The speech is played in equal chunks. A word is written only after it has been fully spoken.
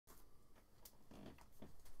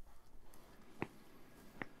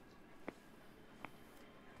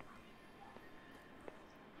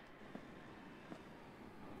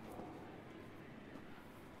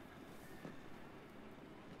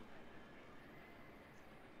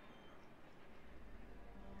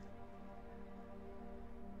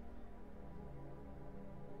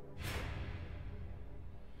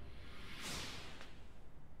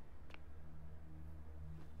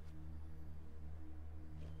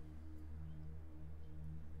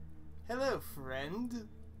Hello, friend.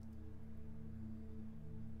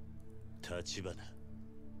 立花。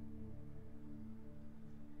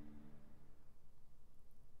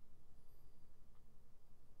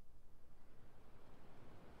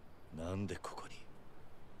なんでここに？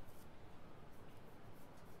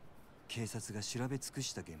警察が調べ尽く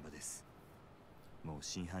した現場です。もう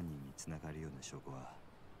真犯人に繋がるような証拠は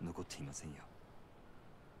残っていませんよ。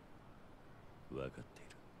分かってい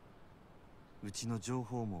る。うちの情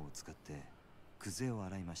報網を使ってクゼを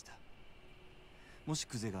洗いました。もし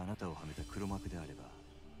クゼがあなたをはめた黒幕であれば、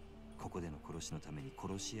ここでの殺しのために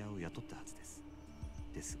殺し屋を雇ったはずです。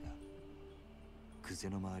ですがクゼ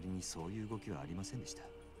の周りにそういう動きはありませんでした。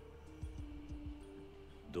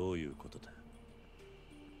どういうことだ？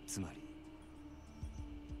つまり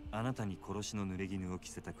あなたに殺しの濡れ衣を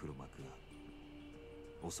着せた黒幕は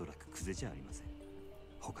おそらくクゼじゃありません。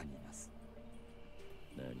他にいます。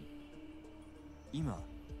何？今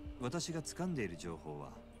私が掴んでいる情報は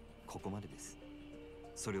ここまでです。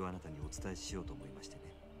それをあなたにお伝えしようと思いましてね。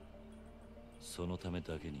そのため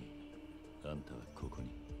だけにあんたはここに？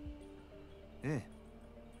ええ。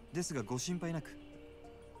ですがご心配なく、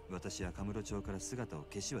私はカムロ町から姿を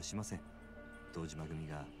消しはしません。堂島組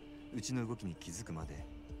がうちの動きに気づくまで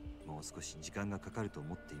もう少し時間がかかると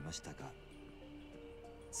思っていましたが、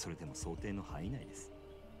それでも想定の範囲内です。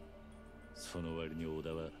その割に小田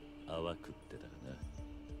は泡食ってたかな。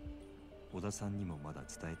小田さんにもまだ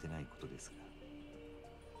伝えてないことですが、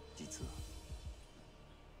実は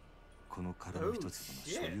この殻の一つの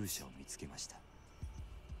所有者を見つけました。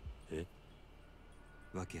え？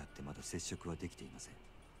訳あってまだ接触はできていません。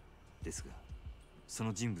ですがそ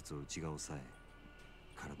の人物をうちが抑え、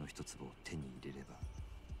殻の一粒を手に入れれば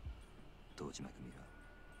堂島組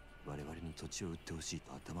が我々に土地を売ってほしい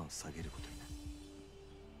と頭を下げることになる。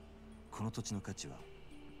この土地の価値は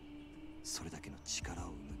それだけの力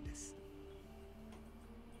を生むんです。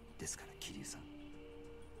ですから桐生さん、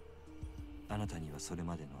あなたにはそれ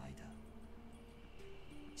までの間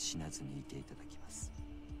死なずにいていただきます。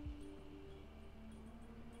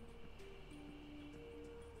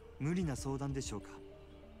無理な相談でしょうか？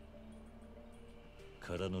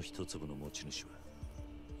殻の一粒の持ち主は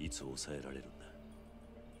いつ抑えられるんだ？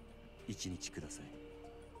一日ください。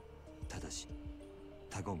ただし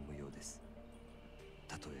他言無用です。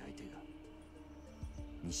たとえ相手が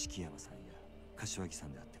錦山さんや柏木さ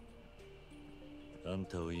んであっても。あん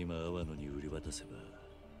たを今阿波野に売り渡せば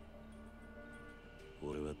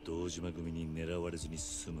俺は堂島組に狙われずに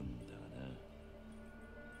済むんだが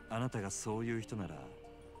な。あなたがそういう人なら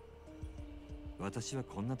私は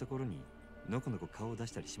こんなところにのこのこ顔を出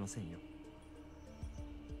したりしませんよ。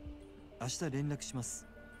明日連絡します。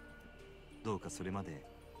どうかそれまで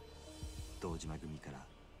堂島組から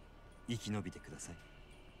生き延びてください、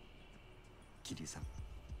桐生さん。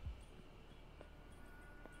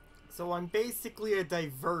 So I'm basically a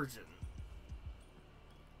diversion.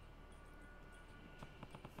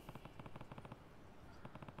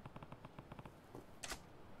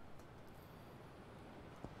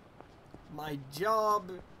 My job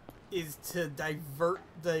is to divert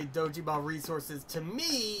the Dojima resources to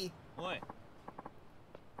me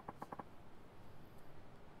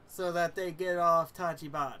so that they get off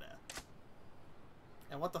Tachibana.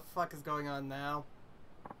 And what the fuck is going on now?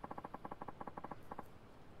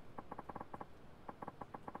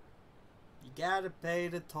 You gotta pay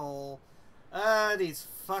the toll. Ah, these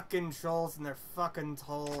fucking trolls and their fucking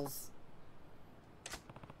tolls.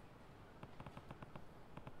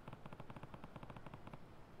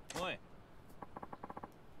 Oi.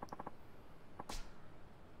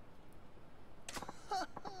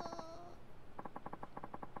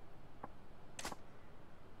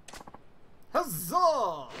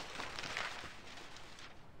 Huzzah!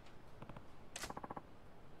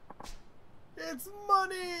 It's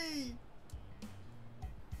money!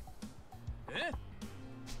 Eh?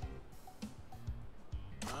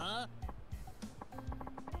 Huh?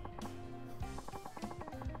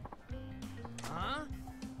 Huh?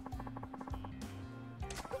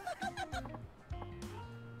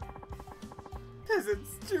 Peasants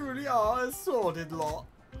truly are a sordid lot.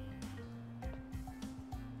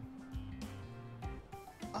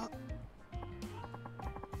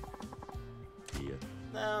 Yeah.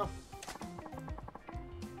 Now,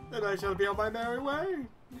 then I shall be on my merry way.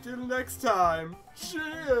 Till next time.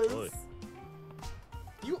 Cheers! Oi.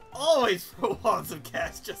 You always throw wads of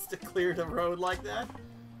cash just to clear the road like that.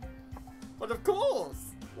 But of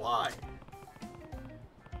course! Why?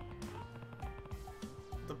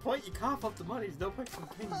 The point you cough up the money is no point from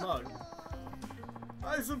King Mug.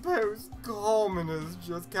 I suppose commoners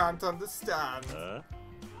just can't understand. Huh?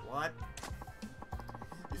 What?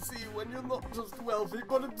 You see, when you're not just wealthy,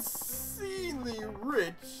 but obscenely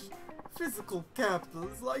rich, physical capital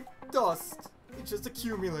is like dust. It just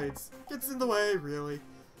accumulates. Gets in the way, really.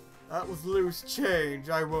 That was loose change.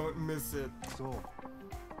 I won't miss it. So,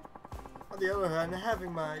 On the other hand,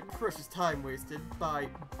 having my precious time wasted by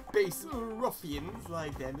base ruffians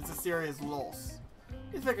like them is a serious loss.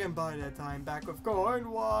 If I can buy that time back with coin,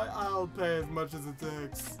 why, I'll pay as much as it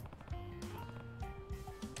takes.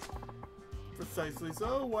 Precisely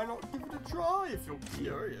so, why not give it a try if you're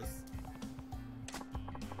curious?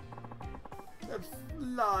 And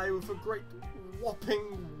fly with a great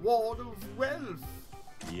whopping wad of wealth.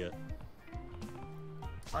 いや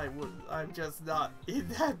I would. I'm just not in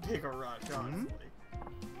that big a rush, honestly.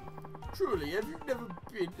 Truly, have you never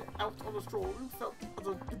been out on a stroll and felt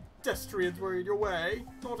other pedestrians were in your way?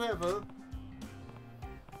 Not ever.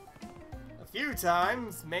 A few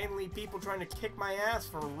times, mainly people trying to kick my ass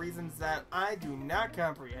for reasons that I do not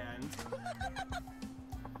comprehend.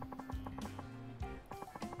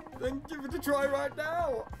 Then give it a try right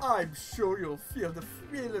now. I'm sure you'll feel the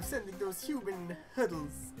thrill of sending those human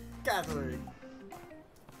huddles gathering.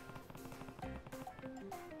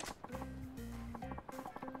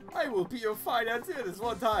 I will be your financier this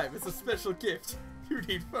one time. It's a special gift. You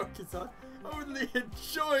need focus on only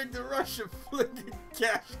enjoying the rush of flinging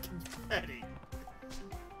cash confetti.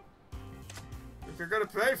 If you're gonna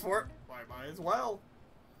pay for it, why might as well.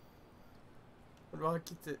 What do I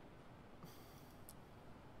get to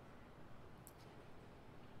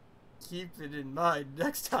keep it in mind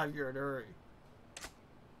next time you're in a hurry.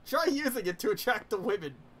 Try using it to attract the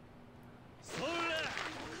women.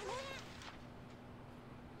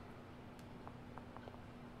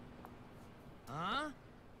 Huh?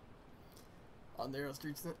 On narrow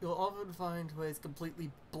streets, you'll often find ways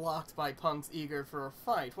completely blocked by punks eager for a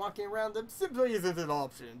fight. Walking around them simply isn't an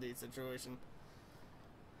option in these situations.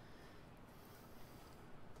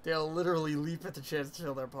 They'll literally leap at the chance to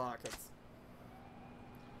fill their pockets.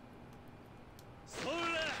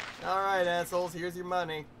 Alright, assholes, here's your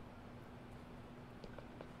money.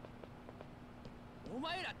 お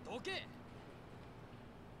前らどけ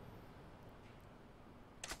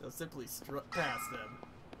They'll simply strut past them.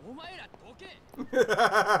 お前らどけ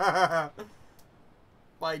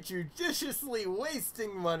By judiciously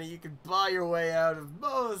wasting money, you can buy your way out of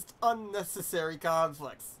most unnecessary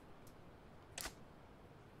conflicts.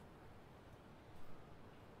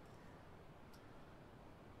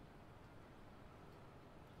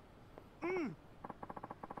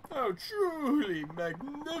 Oh, truly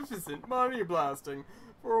magnificent money blasting.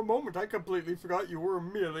 For a moment, I completely forgot you were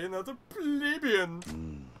merely another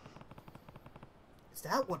plebeian. Is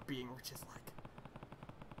that what being rich is like?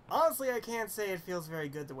 Honestly, I can't say it feels very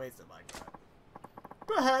good to waste it like that.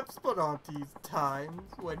 Perhaps, but aren't these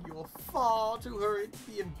times when you're far too hurried to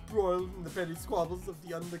be embroiled in the petty squabbles of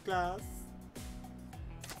the underclass?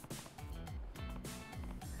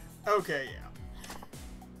 Okay, yeah.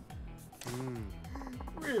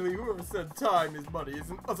 Really, whoever said time is money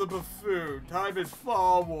is an utter buffoon. Time is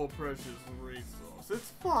far more precious resource.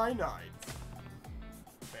 It's finite.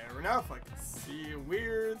 Fair enough, I can see a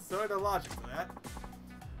weird sort of logic to that.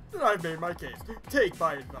 Then I've made my case. Take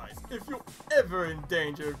my advice. If you're ever in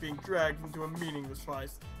danger of being dragged into a meaningless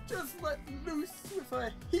fight, just let loose with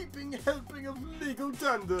a heaping helping of legal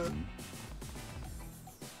thunder.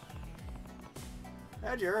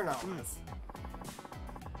 How'd you earn all this?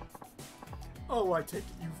 Oh, I take it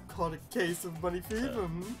you've caught a case of money fever,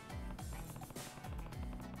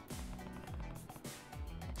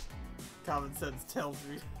 Common sense tells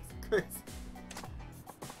me it's crazy.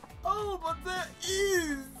 Oh, but there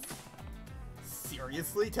is!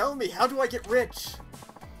 Seriously? Tell me, how do I get rich?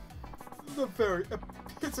 The very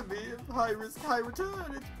epitome of high risk, high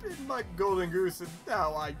return. It's been my golden goose, and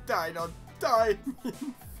now I dine on diamond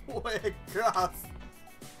fuegas.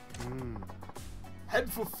 Head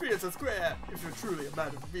for Theatre Square! If you're truly a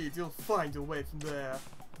man of means, you'll find your way from there.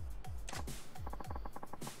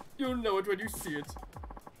 You'll know it when you see it.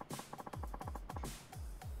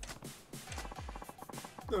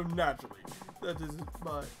 Though naturally, that isn't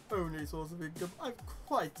my only source of income. I've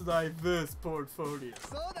quite a diverse portfolio.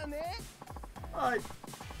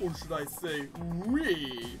 Or should I say,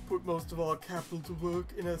 we put most of our capital to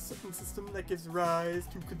work in a certain system that gives rise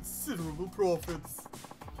to considerable profits.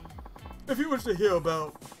 If you wish to hear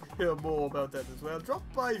more about that as well, drop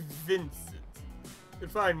by Vincent. You'll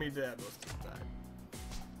find me there most of the time.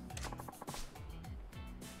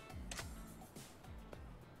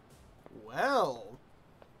 Well.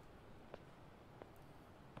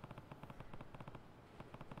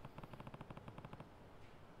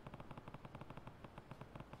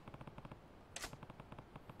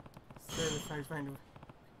 So I find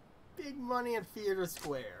big money at Theater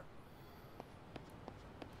Square.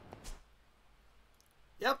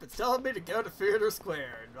 Yep, it's telling me to go to Theater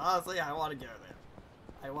Square, and honestly, I want to go there.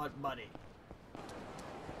 I want money.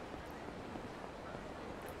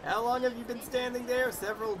 How long have you been standing there?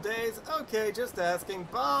 Several days? Okay, just asking.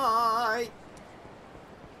 Bye!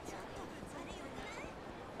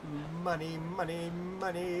 Money, money,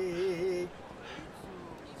 money.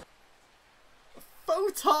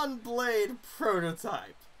 Photon Blade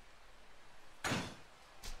prototype.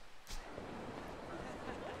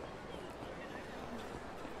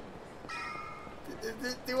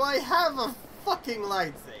 Do I have a fucking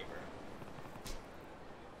lightsaber?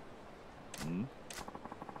 Hmm?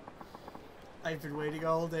 I've been waiting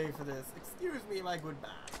all day for this. Excuse me, my good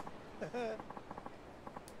man.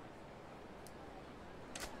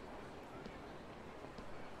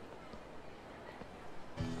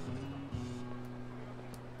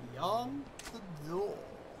 Beyond the door.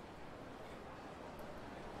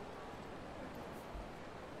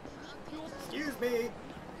 Excuse me.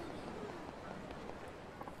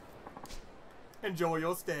 Enjoy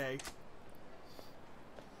your stay.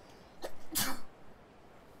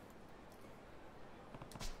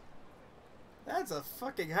 That's a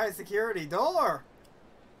fucking high security door.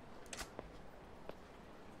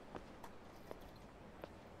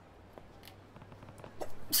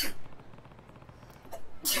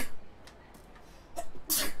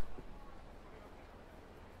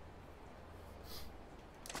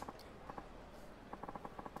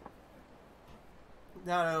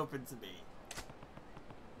 Not open to me.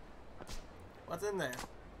 What's in there?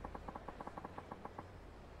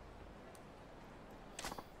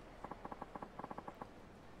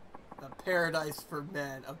 A paradise for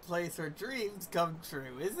men, a place where dreams come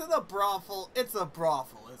true. Is it a brothel? It's a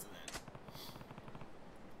brothel, isn't it?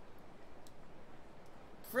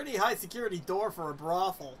 Pretty high security door for a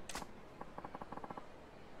brothel.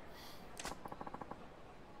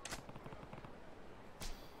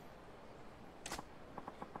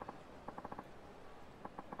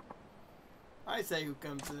 I say who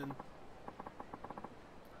comes in.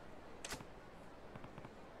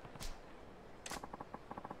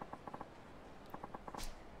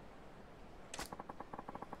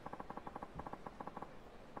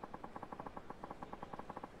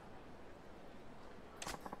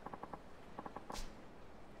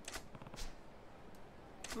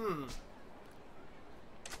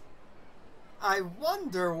 I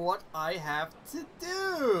wonder what I have to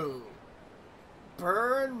do.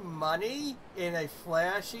 Burn money in a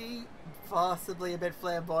flashy, possibly a bit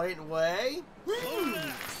flamboyant way?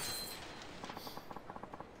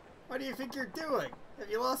 What do you think you're doing? Have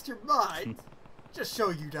you lost your mind? Just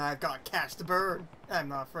show you that I've got cash to burn. I'm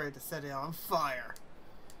not afraid to set it on fire.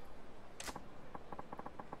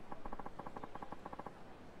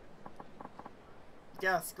 You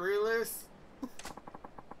got a screw loose?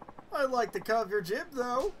 I'd like to come your gym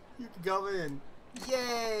though. You can go in.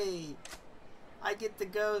 Yay! I get to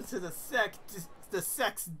go to the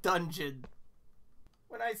sex dungeon.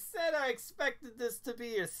 When I said I expected this to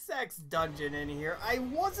be a sex dungeon in here, I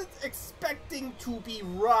wasn't expecting to be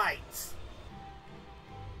right.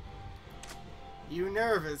 You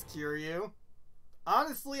nervous, Kiryu?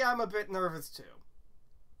 Honestly, I'm a bit nervous too.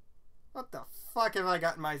 What the fuck have I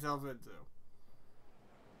gotten myself into?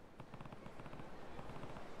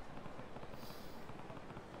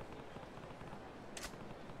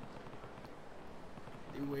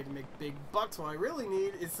 New way to make big bucks. What I really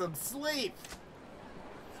need is some sleep.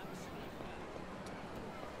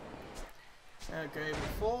 Okay,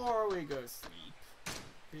 before we go sleep,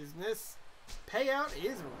 business payout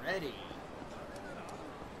is ready.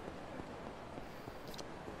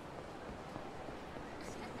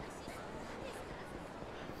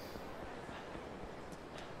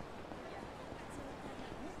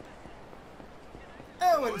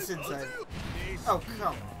 Oh, and since I... Oh, come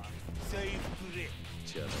on.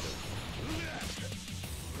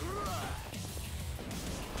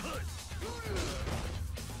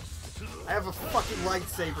 I have a fucking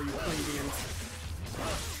lightsaber, you plebeians.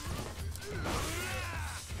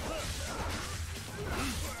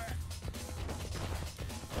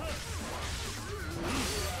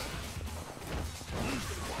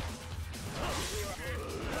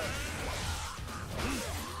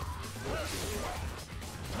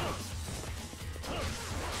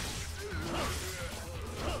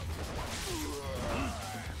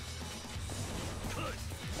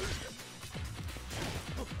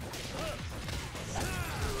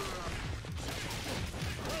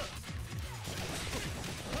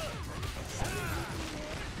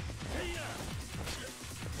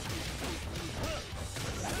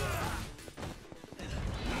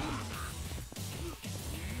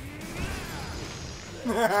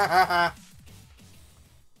 I'm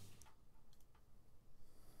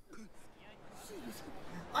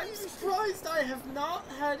surprised I have not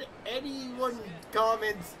had anyone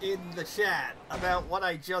comment in the chat about what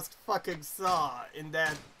I just fucking saw in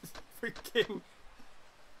that freaking...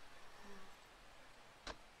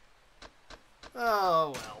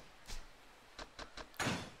 Oh well.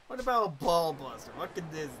 What about a ball buster? What can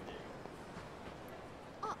this do?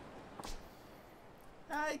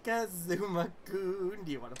 Hi Kazuma-kun,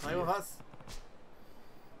 do you want to play with us?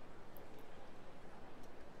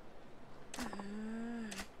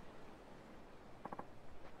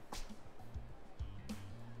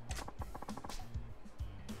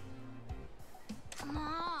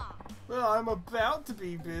 Well, I'm about to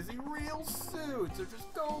be busy real soon, so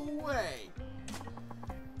just go away.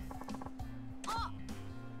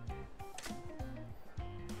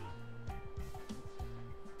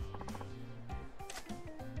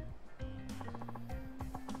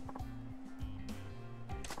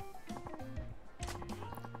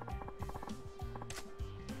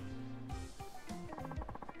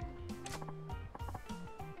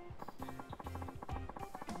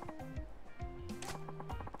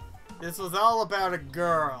 This was all about a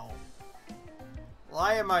girl.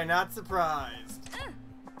 Why am I not surprised?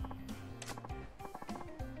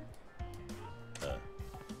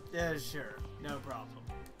 Yeah, sure. No problem.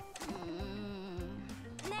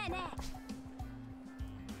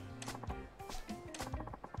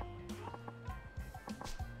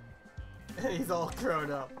 He's all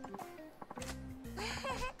grown up.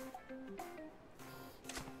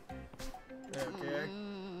 Okay.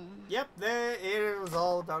 Yep, there it was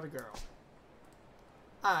all about a girl.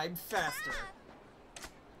 I'm faster.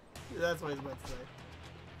 That's what he's about to say.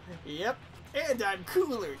 Yep, and I'm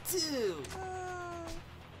cooler too.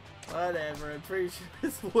 Whatever, I'm pretty sure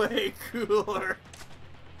it's way cooler.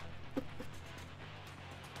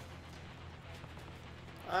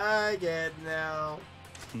 I get now.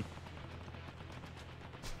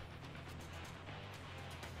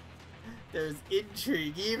 There's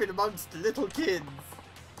intrigue even amongst little kids.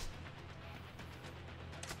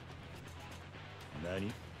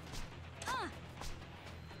 Nani?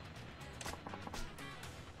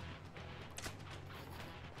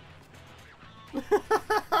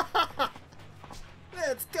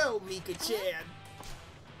 Let's go, Mika-chan.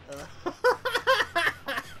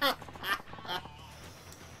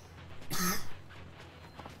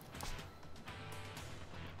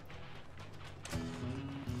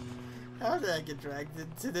 How did I get dragged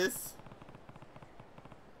into this?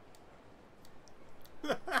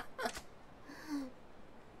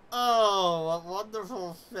 Oh, what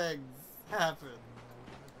wonderful things happen.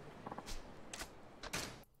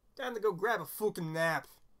 Time to go grab a fucking nap.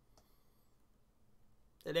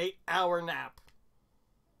 An 8-hour nap.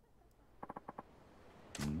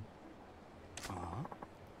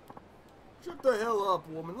 Shut the hell up,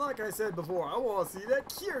 woman. Like I said before, I want to see that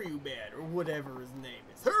Kiryu man, or whatever his name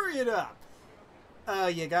is. Hurry it up!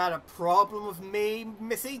 You got a problem with me,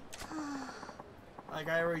 missy? Like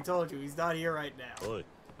I already told you, he's not here right now. Oi.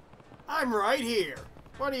 I'm right here.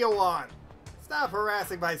 What do you want? Stop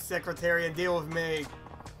harassing my secretary and deal with me.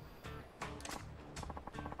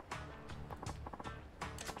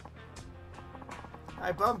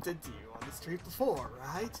 I bumped into you on the street before,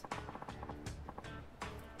 right?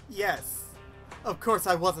 Yes. Of course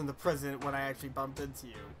I wasn't the president when I actually bumped into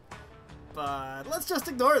you. But let's just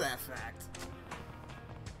ignore that fact.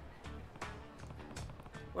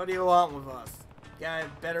 What do you want with us?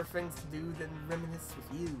 Got better things to do than reminisce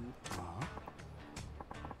with you.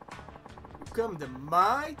 You come to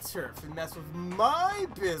my turf and mess with my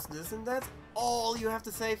business, and that's all you have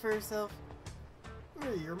to say for yourself?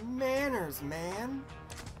 Where are your manners, man?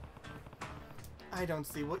 I don't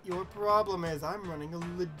see what your problem is. I'm running a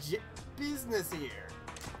legit business here.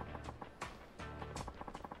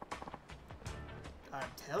 I'm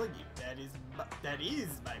telling you, that is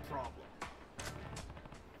my problem.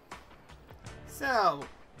 So,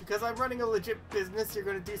 because I'm running a legit business, you're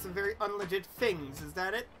gonna do some very unlegit things, is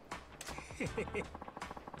that it?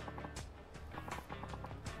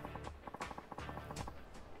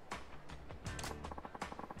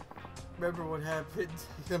 Remember what happened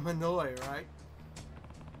to Manoi, right?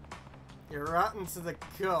 You're rotten to the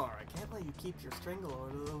core. I can't let you keep your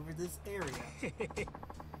stranglehold over this area.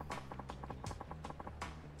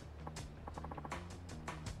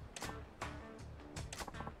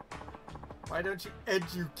 Why don't you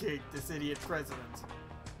educate this idiot president?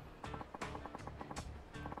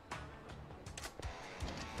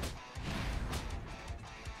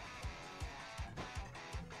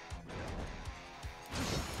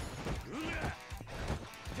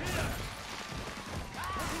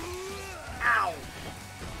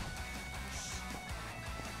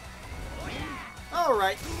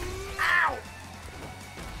 Alright. Ow!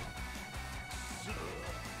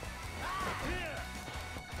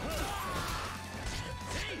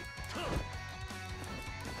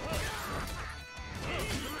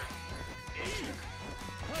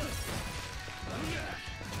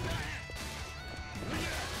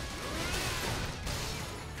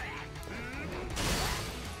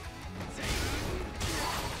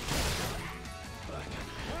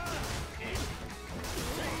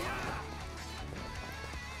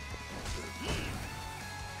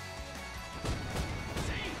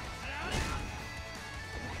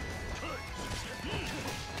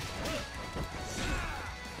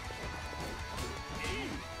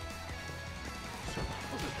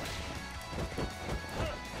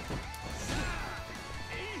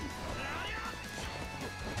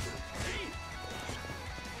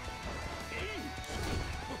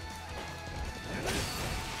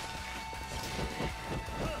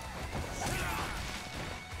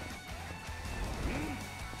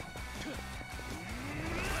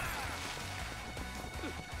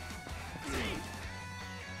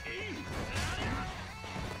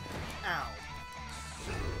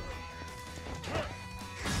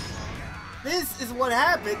 This is what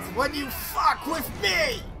happens when you fuck with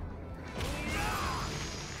me!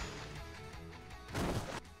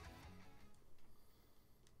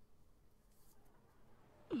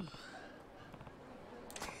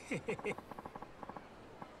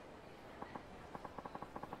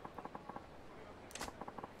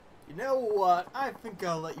 You know what? I think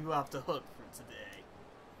I'll let you off the hook for today.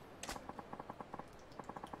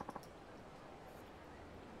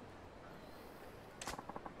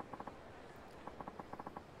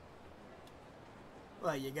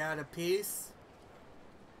 What, you got a piece?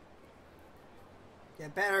 You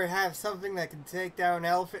better have something that can take down an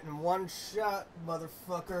elephant in one shot,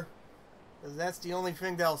 motherfucker. Because that's the only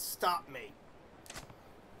thing that'll stop me.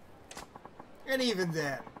 And even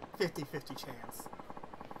then, 50-50 chance.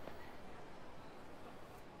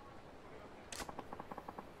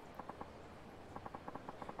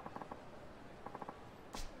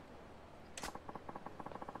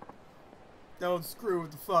 Don't screw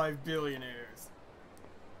with the 5 billionaires.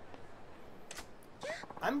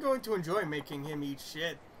 I'm going to enjoy making him eat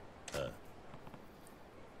shit.